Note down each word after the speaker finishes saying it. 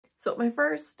So my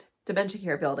first dementia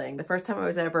care building, the first time I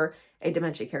was ever a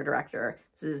dementia care director,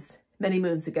 this is many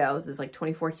moons ago, this is like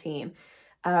 2014,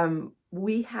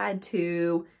 we had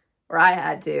to, or I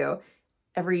had to,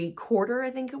 every quarter, I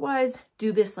think it was,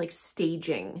 do this like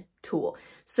staging tool.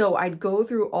 So I'd go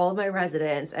through all of my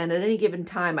residents, and at any given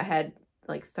time I had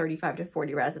like 35 to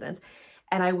 40 residents,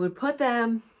 and I would put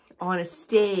them on a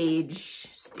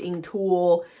staging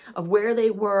tool of where they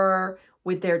were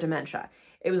with their dementia.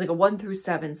 It was like a 1 through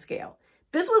 7 scale.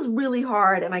 This was really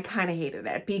hard, and I kind of hated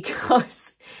it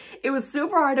because it was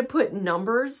super hard to put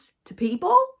numbers to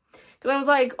people. Because I was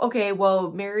like, okay,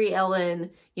 well, Mary Ellen,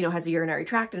 you know, has a urinary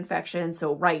tract infection.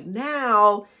 So right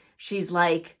now she's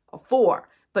like a 4,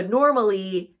 but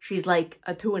normally she's like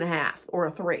a 2.5 or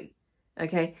a 3.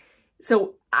 Okay.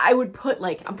 So I would put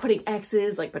like, I'm putting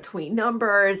X's like between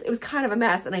numbers. It was kind of a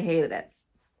mess, and I hated it.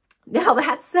 Now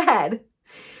that said,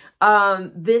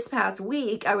 this past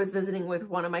week I was visiting with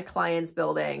one of my clients'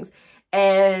 buildings,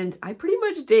 and I pretty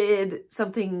much did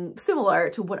something similar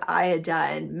to what I had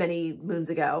done many moons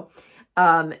ago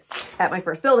at my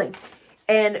first building.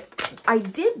 And I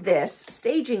did this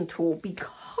staging tool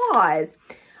because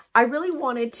I really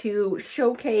wanted to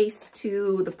showcase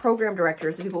to the program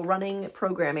directors, the people running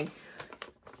programming,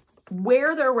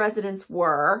 where their residents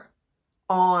were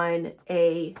on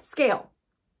a scale.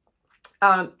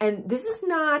 And this is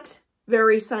not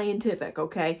very scientific,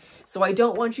 okay? So I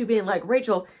don't want you being like,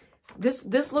 Rachel,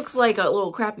 this looks like a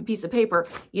little crappy piece of paper.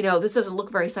 You know, this doesn't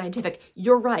look very scientific.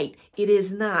 You're right. It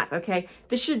is not, okay?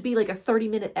 This should be like a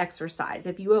 30-minute exercise.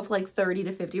 If you have like 30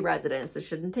 to 50 residents, this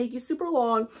shouldn't take you super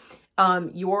long.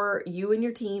 You and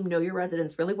your team know your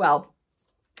residents really well.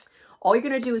 All you're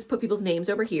going to do is put people's names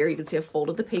over here. You can see I've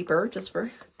folded the paper just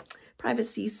for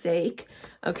privacy's sake,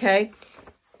 okay?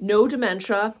 No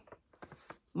dementia,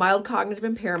 mild cognitive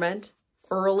impairment,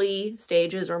 early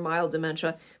stages or mild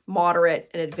dementia, moderate,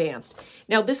 and advanced.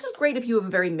 Now, this is great if you have a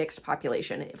very mixed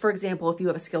population. For example, if you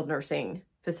have a skilled nursing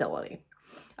facility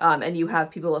and you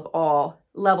have people of all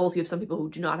levels, you have some people who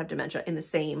do not have dementia in the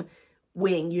same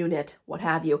wing, unit, what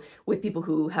have you, with people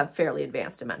who have fairly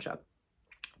advanced dementia.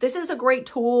 This is a great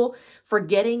tool for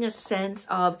getting a sense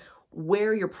of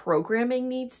where your programming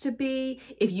needs to be,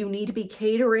 if you need to be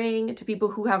catering to people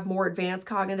who have more advanced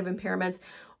cognitive impairments,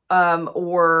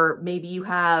 or maybe you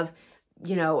have,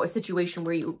 you know, a situation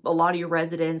where a lot of your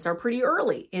residents are pretty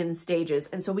early in stages,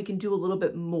 and so we can do a little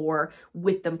bit more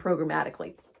with them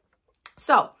programmatically.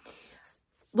 So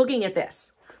looking at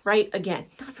this, right, again,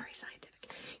 not very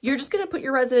scientific. You're just going to put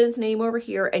your resident's name over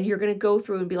here, and you're going to go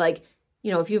through and be like,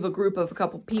 you know, if you have a group of a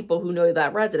couple people who know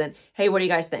that resident, hey, what do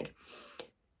you guys think?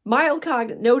 Mild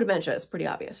cognitive, no dementia is pretty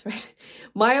obvious, right?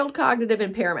 Mild cognitive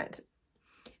impairment.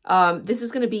 This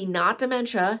is going to be not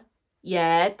dementia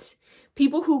yet.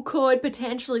 People who could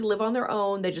potentially live on their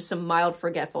own, they just some mild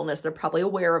forgetfulness. They're probably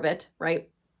aware of it, right?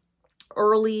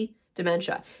 Early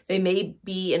dementia. They may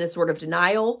be in a sort of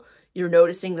denial. You're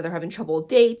noticing that they're having trouble with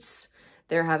dates.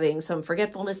 They're having some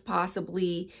forgetfulness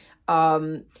possibly.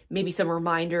 Maybe some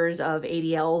reminders of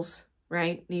ADLs,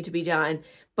 right, need to be done.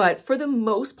 But for the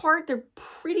most part, they're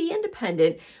pretty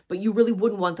independent, but you really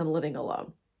wouldn't want them living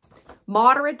alone.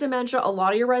 Moderate dementia, a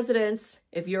lot of your residents,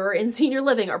 if you're in senior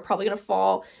living, are probably going to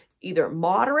fall either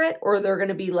moderate or they're going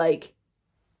to be like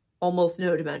almost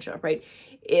no dementia, right?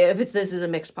 If this is a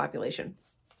mixed population.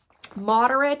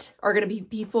 Moderate are going to be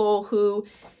people who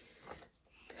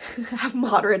have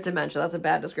moderate dementia. That's a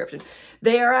bad description.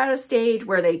 They are at a stage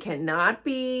where they cannot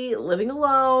be living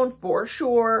alone for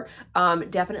sure.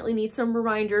 Definitely need some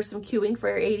reminders, some cueing for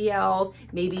ADLs.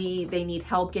 Maybe they need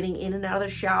help getting in and out of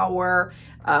the shower,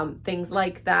 things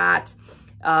like that.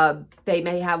 They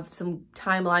may have some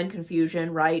timeline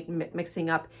confusion, right? Mixing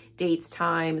up dates,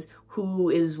 times, who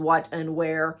is what and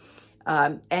where.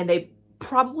 And they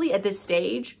probably at this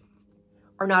stage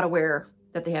are not aware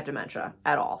that they have dementia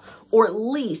at all, or at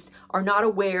least are not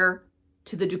aware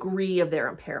to the degree of their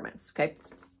impairments, okay?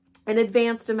 And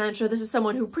advanced dementia, this is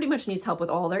someone who pretty much needs help with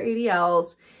all their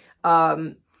ADLs,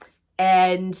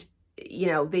 and, you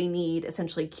know, they need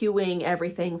essentially cueing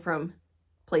everything from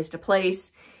place to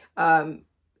place,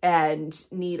 and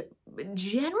need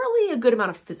generally a good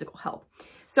amount of physical help.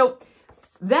 So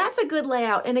that's a good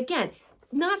layout. And again,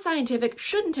 not scientific,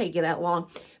 shouldn't take you that long,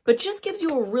 but just gives you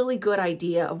a really good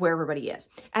idea of where everybody is.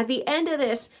 At the end of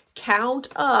this, count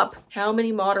up how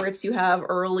many moderates you have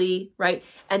early, right?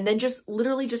 And then just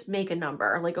literally just make a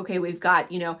number. Like, okay, we've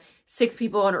got, you know, 6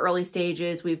 people on early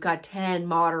stages, we've got 10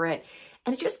 moderate,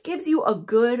 and it just gives you a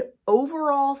good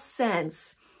overall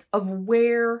sense of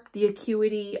where the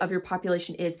acuity of your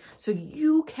population is so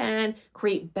you can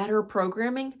create better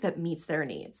programming that meets their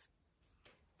needs.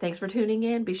 Thanks for tuning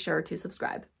in. Be sure to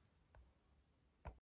subscribe.